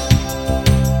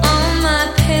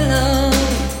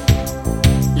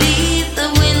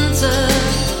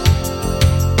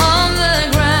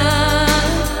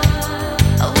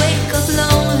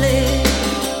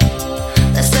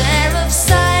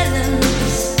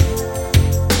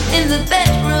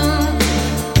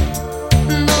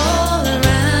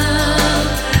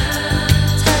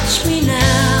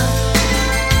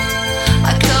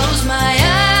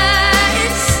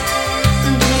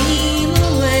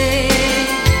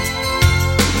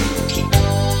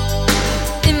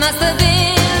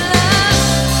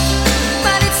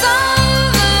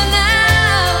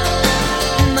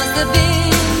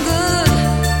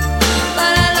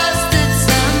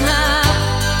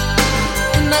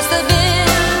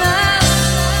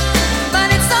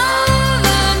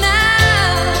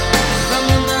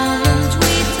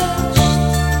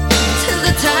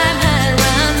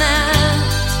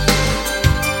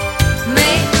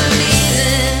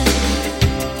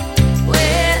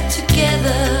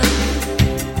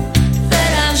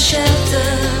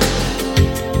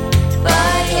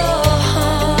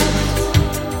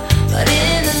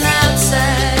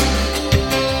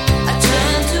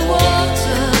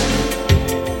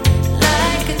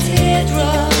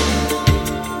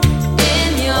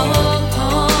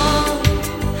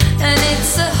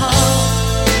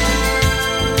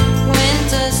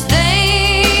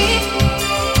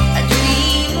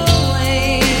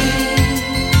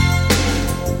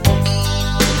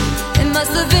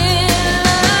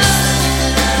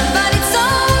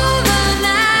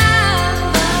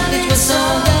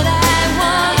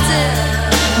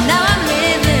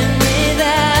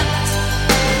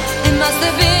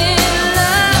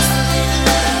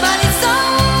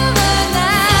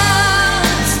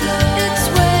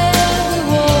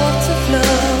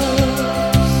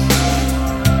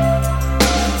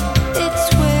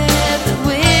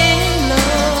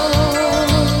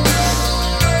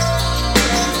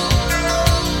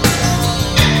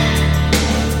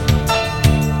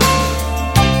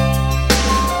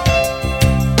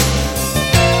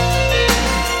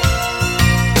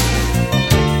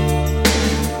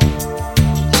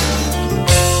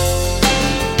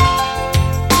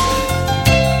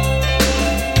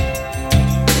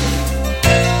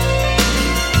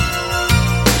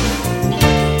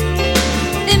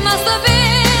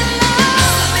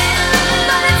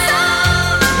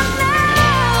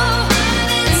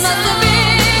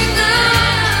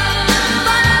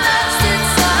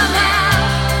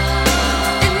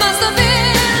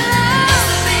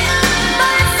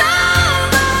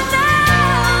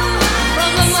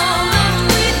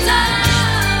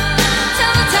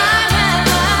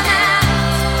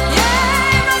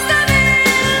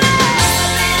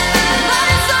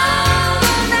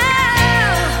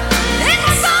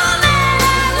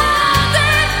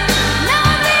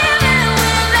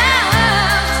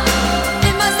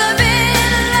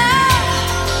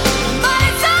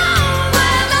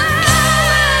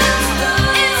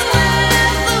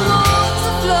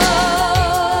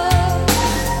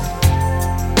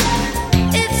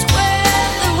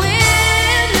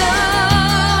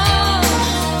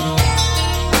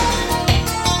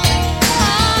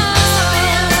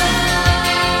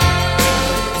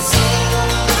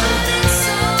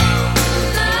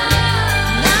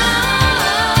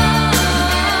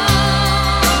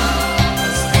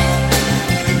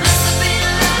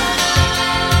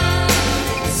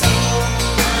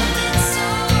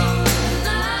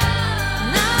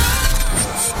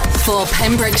For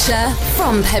Pembrokeshire,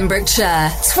 from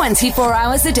Pembrokeshire, 24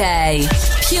 hours a day.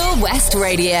 Pure West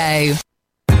Radio.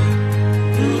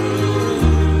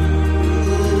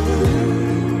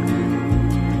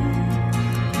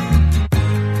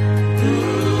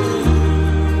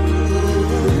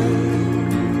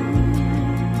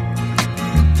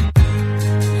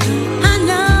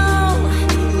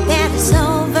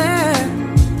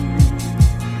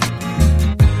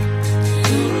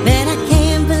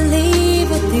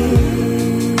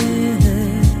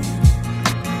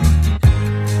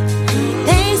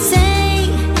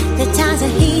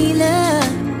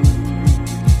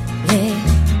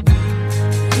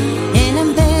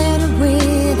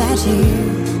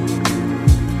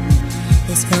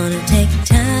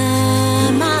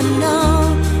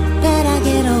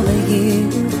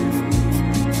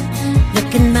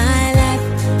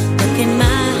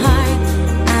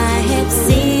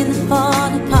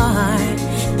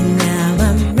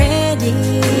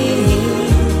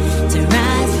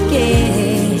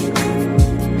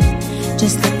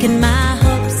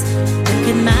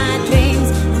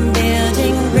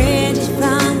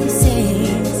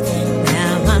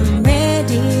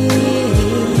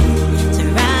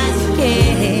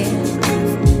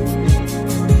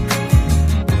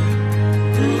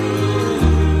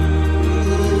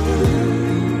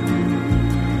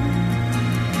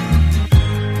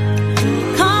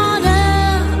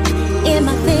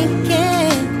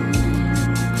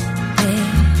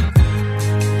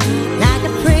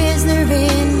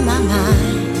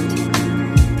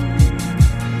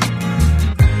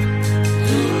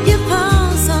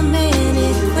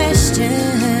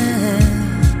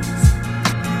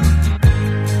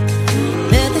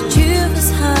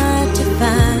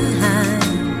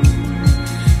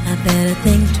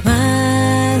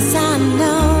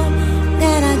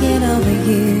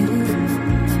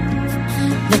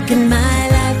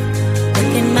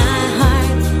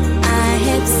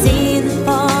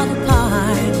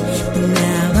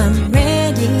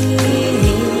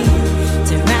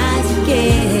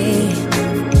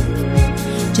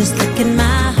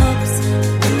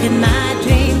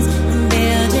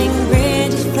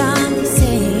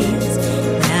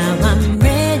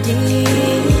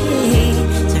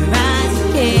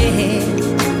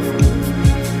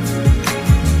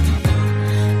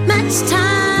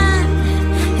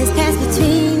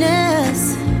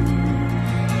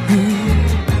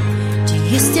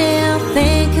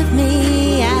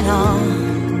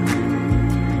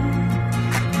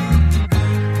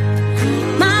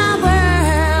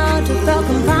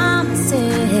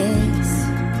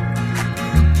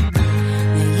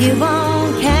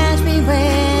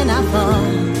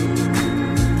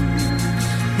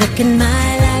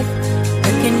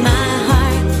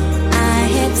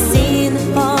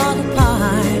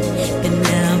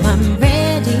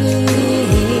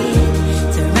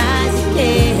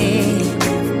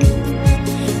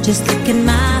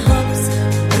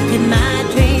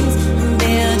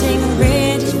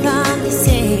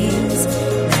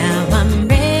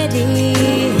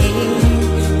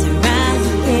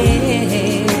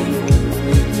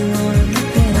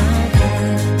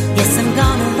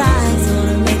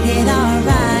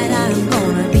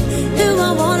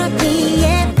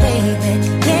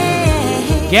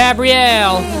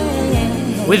 Gabrielle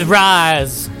with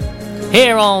Rise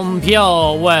here on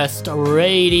Pure West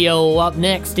Radio. Up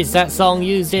next is that song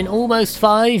used in almost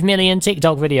 5 million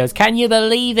TikTok videos. Can you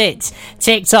believe it?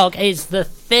 TikTok is the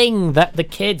thing that the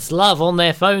kids love on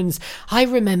their phones. I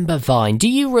remember Vine. Do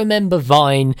you remember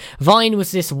Vine? Vine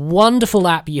was this wonderful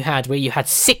app you had where you had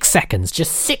 6 seconds,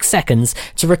 just 6 seconds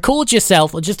to record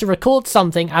yourself or just to record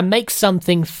something and make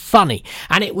something funny.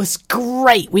 And it was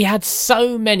great. We had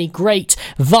so many great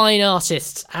Vine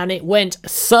artists and it went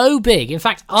so big. In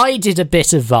fact, I did a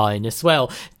bit of Vine as well.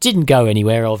 Didn't go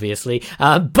anywhere, obviously,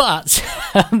 but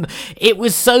it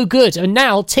was so good. And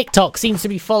now TikTok seems to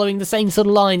be following the same sort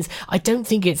of lines. I don't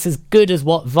think it's as good as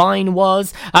what Vine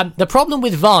was. The problem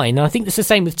with Vine, and I think it's the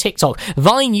same with TikTok,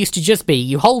 Vine used to just be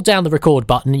you hold down the record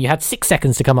button and you had 6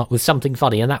 seconds to come up with something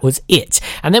funny, and that was it.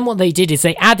 And then what they did is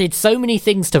they added so many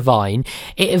things to Vine,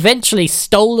 it eventually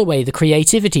stole away the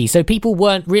creativity. So people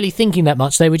weren't really thinking that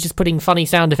much. They were just putting funny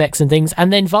sound effects and things,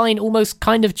 and then Vine almost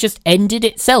kind of just ended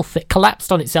itself. It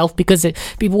collapsed on itself because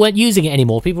people weren't using it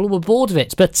anymore. People were bored of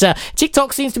it. But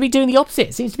TikTok seems to be doing the opposite.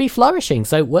 It seems to be flourishing.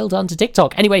 So well done to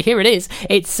TikTok. Anyway, here it is.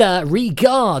 It's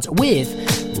Regard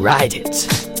with Ride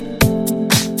It.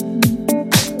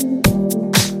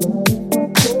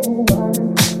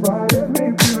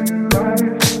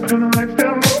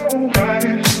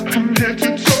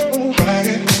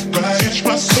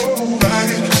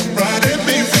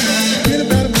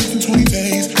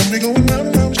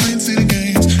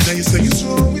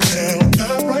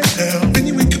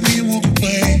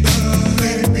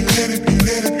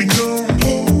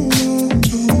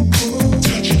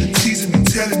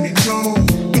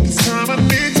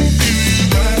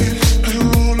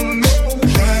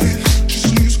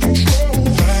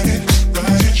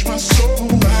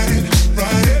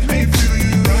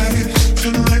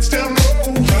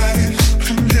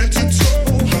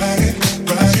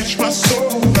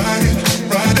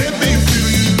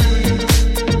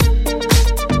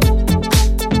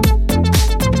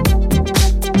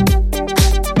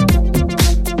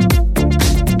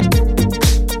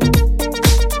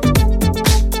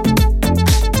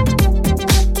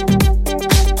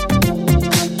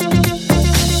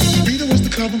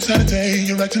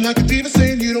 Acting like a diva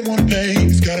saying you don't wanna pay.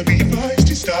 It's gotta be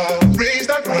feisty style. Raise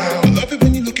that ground. I love it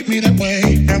when you look at me that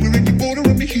way. Now we're in your border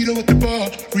and mojito at the bar.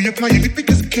 Reapply your lip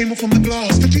because it came off from the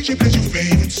glass. The DJ plays your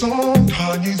favorite song.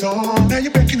 Kanye's on. Now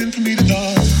you're beckoning for me to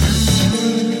dance.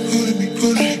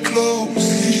 Put me close.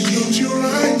 Close your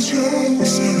eyes,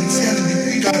 someone's telling me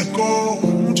we gotta go.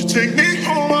 Won't you take me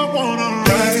home? I wanna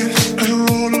ride it. I don't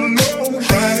roll alone.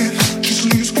 Ride it. Just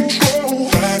lose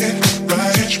control. Ride it.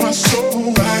 Catch my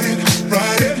soul. Ride it.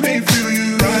 Make me feel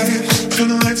you. Ride it. Turn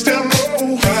the lights down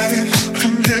low. Ride it.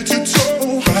 From head to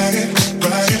toe. Ride it.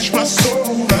 Catch my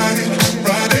soul. Ride it.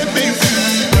 Make me feel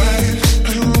you. Ride it. I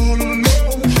don't roll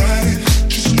alone. Ride it.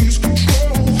 Just lose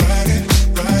control. Ride it.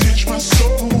 Catch my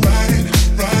soul. Ride it.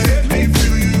 Make me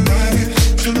feel you. Ride it.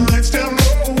 Turn the lights down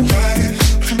low. Ride it.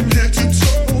 From head to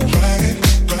toe. Ride it.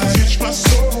 Catch my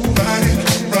soul. Ride it.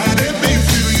 Make me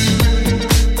feel you.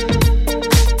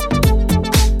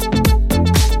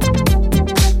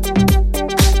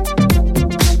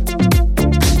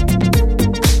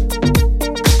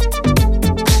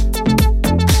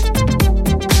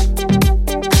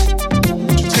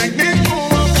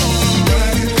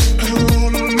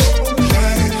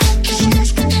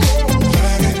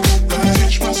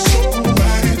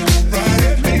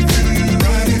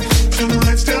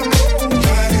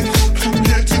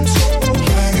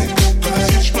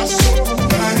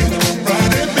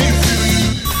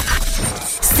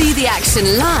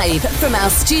 Live from our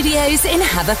studios in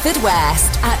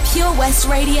Haverfordwest at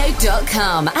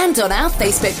purewestradio.com and on our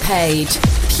Facebook page,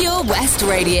 Pure West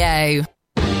Radio.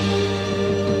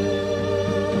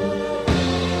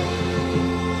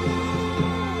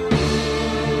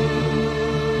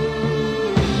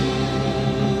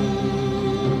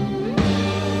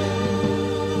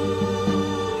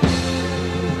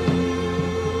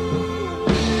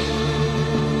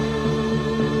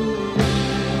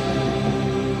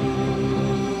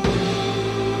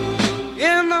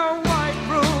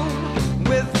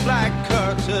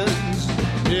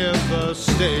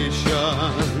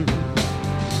 Station,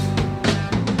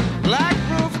 black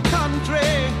roof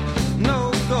country,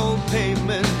 no gold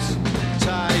pavements,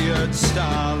 tired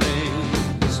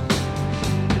starlings,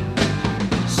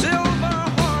 silver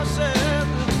horses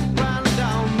ran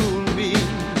down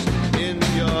moonbeams in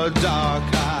your dark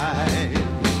eyes.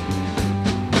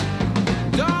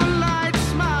 Dawnlight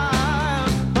smile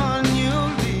on you,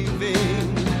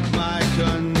 leaving my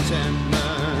contentment.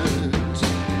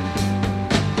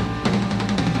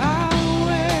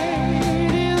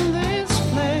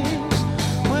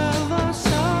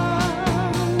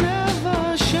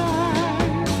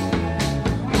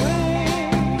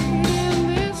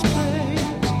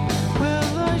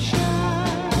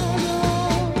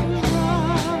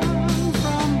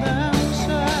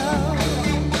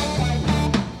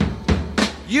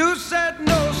 You said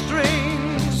no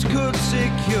strings could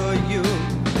secure you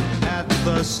at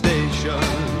the station.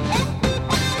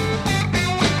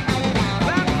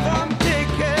 Platform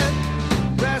ticket,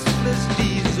 restless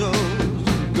diesels,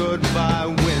 goodbye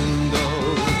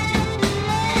windows.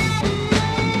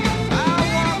 I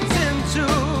walked into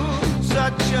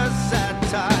such a sad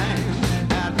time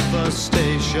at the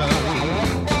station.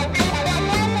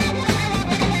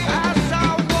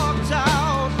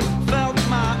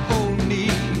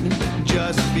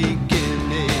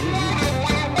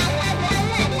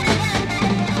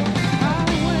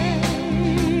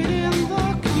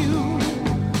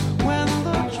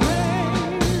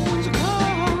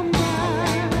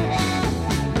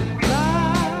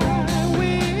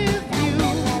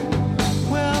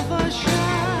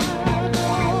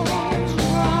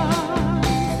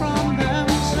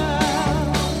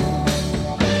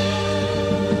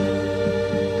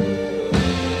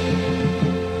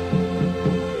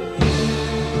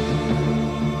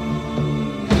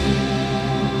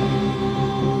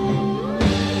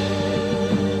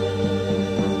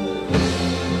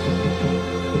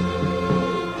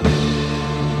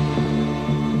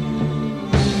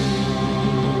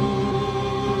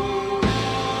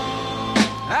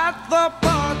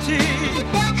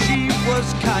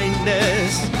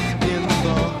 Kindness in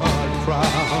the hard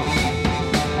crowd,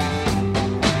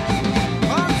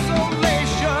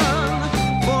 consolation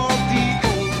for the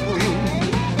old wound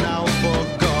now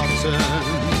forgotten.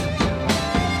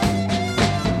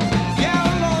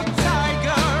 Yellow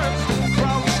tigers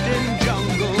crouched in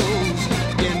jungles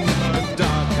in her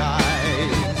dark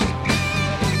eyes.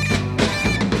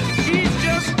 She's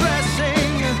just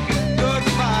dressing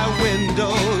goodbye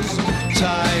windows,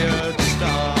 tired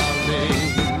stars.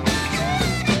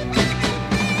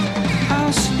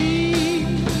 I'll sleep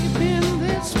in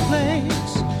this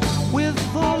place with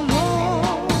the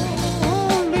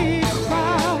lonely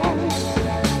crowd.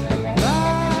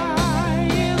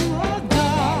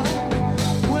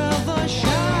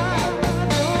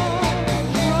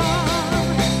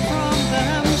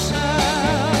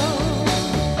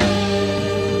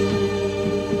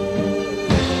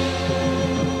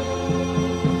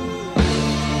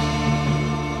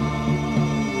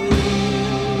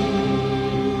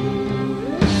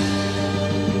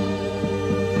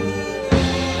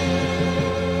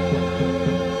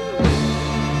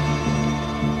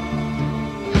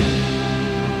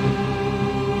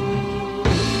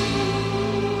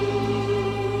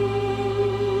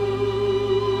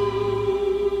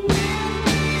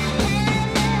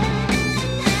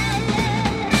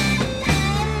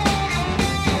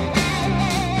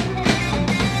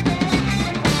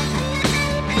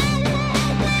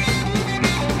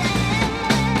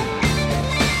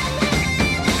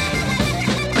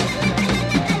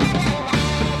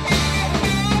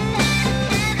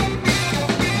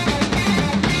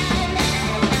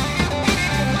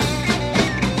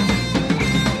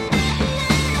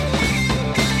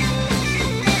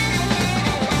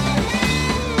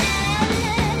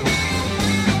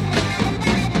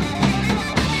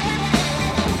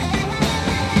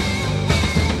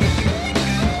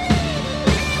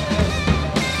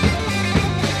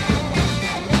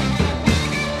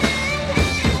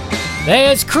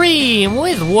 There's Cream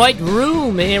with White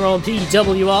Room here on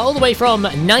PWR, all the way from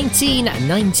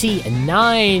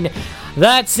 1999.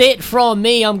 That's it from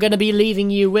me. I'm going to be leaving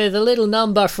you with a little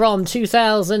number from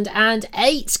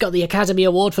 2008. Got the Academy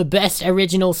Award for Best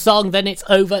Original Song. Then it's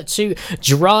over to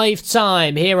Drive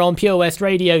Time here on Pure West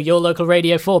Radio, your local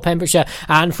radio for Pembrokeshire.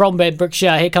 And from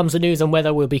Pembrokeshire, here comes the news and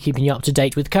weather. We'll be keeping you up to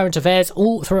date with current affairs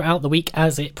all throughout the week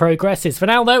as it progresses. For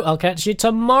now, though, I'll catch you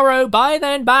tomorrow. Bye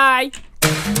then. Bye.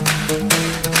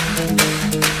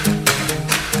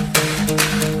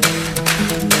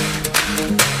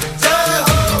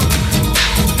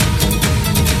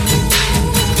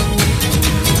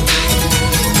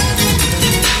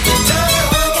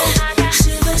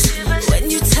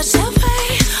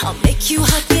 You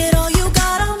hot, get all you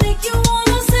got, I'll make you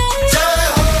wanna say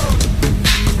Jai-ho!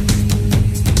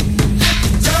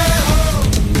 Jai-ho!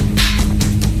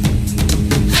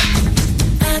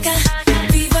 I got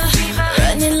fever,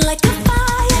 running like a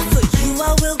fire. For you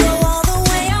I will go all the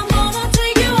way, I'm gonna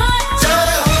take you higher.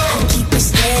 Jai-ho! I keep it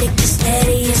steady, 'cause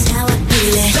steady is how I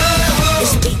feel it. Jai-ho!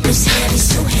 This beat is heavy,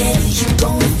 so heavy, you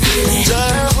gon' feel it.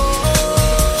 Jai-ho!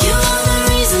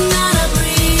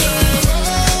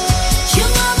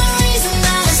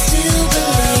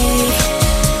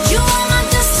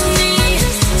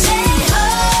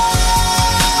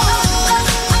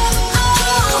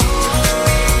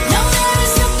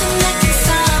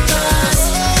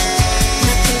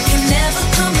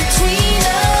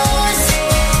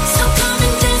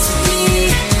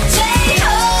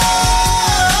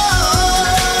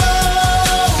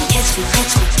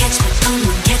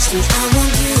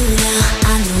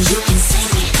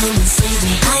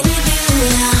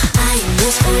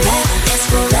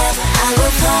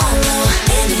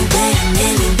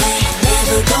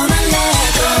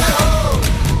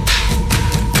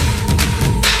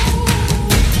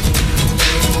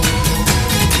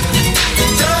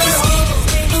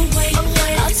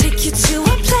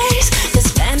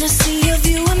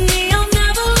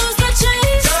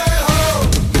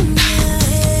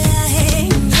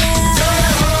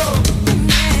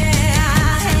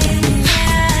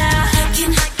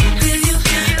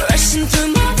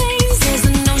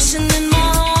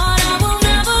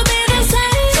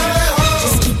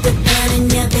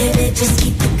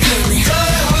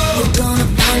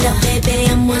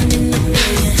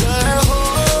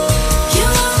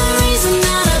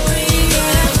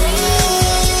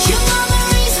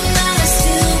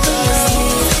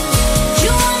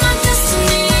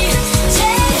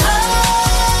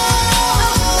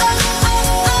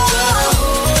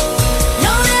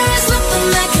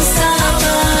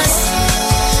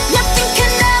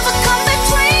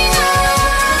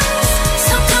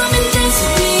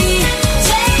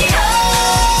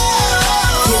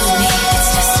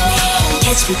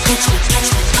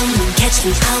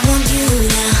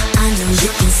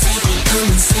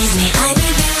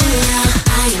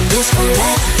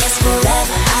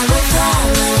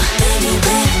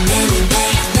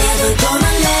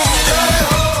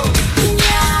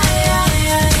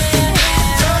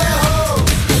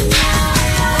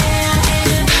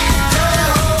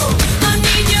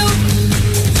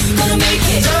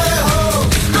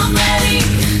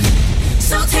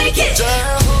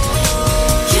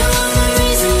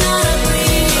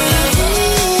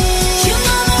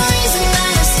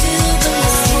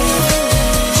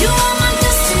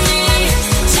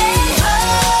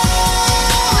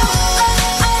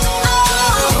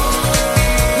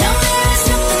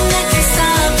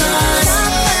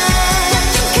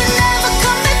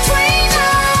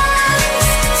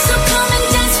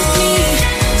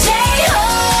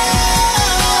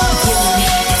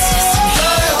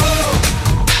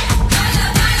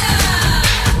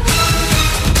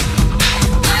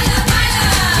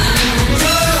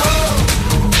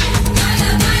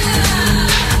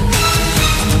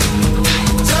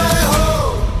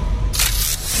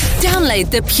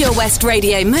 The Pure West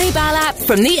Radio mobile app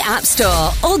from the App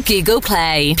Store or Google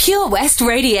Play. Pure West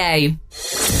Radio.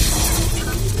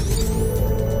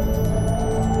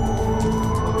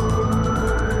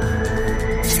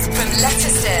 From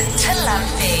Letterston to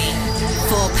Lampy.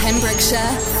 For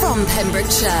Pembrokeshire, from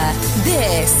Pembrokeshire,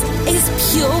 this is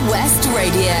Pure West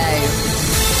Radio.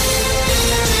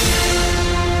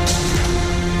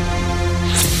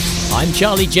 I'm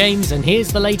Charlie James, and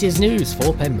here's the latest news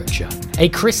for Pembrokeshire. A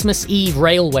Christmas Eve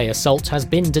railway assault has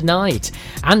been denied.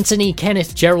 Anthony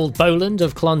Kenneth Gerald Boland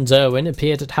of Clonderwin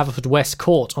appeared at Haverfordwest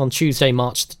Court on Tuesday,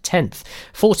 March the 10th.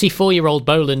 44-year-old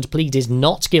Boland pleaded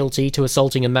not guilty to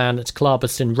assaulting a man at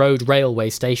Clarbeston Road railway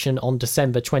station on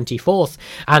December 24th,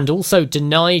 and also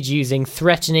denied using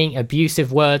threatening,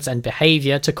 abusive words and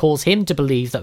behaviour to cause him to believe that